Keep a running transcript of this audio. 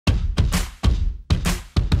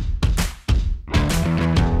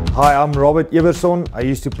Hi, I'm Robert Ebersohn. I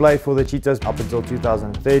used to play for the Cheetahs up until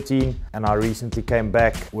 2013, and I recently came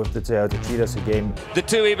back with the Toyota Cheetahs again. The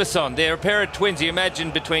two Eborsohn, they're a pair of twins, you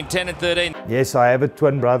imagine, between 10 and 13. Yes, I have a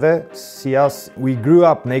twin brother, Sias. We grew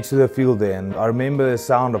up next to the field there, and I remember the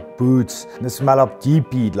sound of boots, the smell of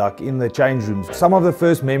GP, like in the change rooms. Some of the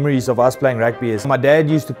first memories of us playing rugby is my dad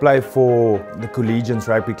used to play for the Collegians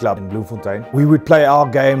Rugby Club in Bloem. We would play our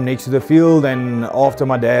game next to the field, and after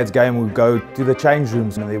my dad's game, we'd go to the change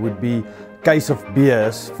rooms, and there would be a case of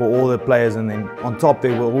beers for all the players, and then on top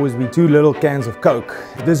there will always be 2 little cans of Coke.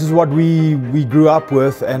 This is what we grew up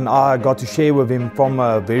with, and I got to share with him from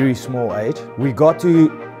a very small age. We got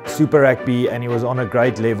to Super Rugby, and he was on a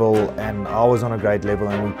great level and I was on a great level,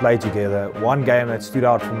 and we played together. One game that stood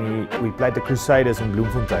out for me, we played the Crusaders in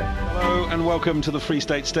Bloem. Hello and welcome to the Free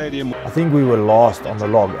State Stadium. I think we were last on the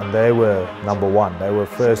log and they were number 1. They were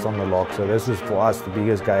first on the log, so this was for us the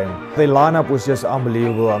biggest game. The lineup was just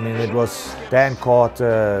unbelievable. I mean, it was Dan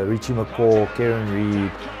Carter, Richie McCaw, Kieran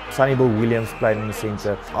Reid, Sonny Bill Williams played in the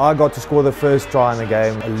centre. I got to score the first try in the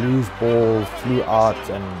game. A loose ball flew out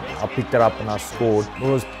and I picked it up and I scored. It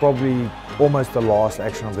was probably almost the last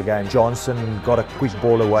action of the game. Johnson got a quick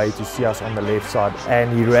ball away to Sias on the left side,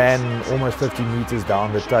 and he ran almost 50 metres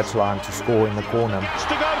down the touchline to score in the corner.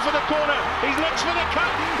 To go for the corner, he looks for the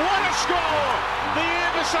cut. What a score! The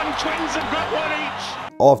Eborsohn twins have got one each.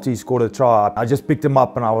 After he scored a try, I just picked him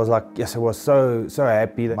up and I was like, yes, I was so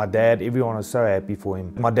happy. My dad, everyone was so happy for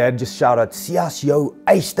him. My dad just shouted, Sias, yo,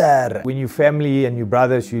 eister! When you're family and your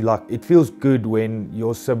brothers, you like, it feels good when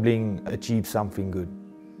your sibling achieves something good.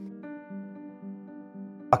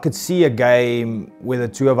 I could see a game where the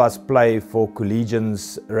two of us play for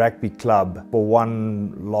Collegians Rugby Club for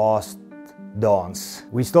one last dance.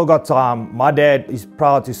 We still got time. My dad is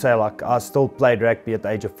proud to say, like, I still played rugby at the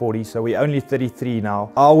age of 40, so we're only 33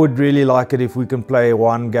 now. I would really like it if we can play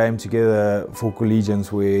one game together for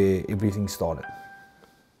Collegians where everything started.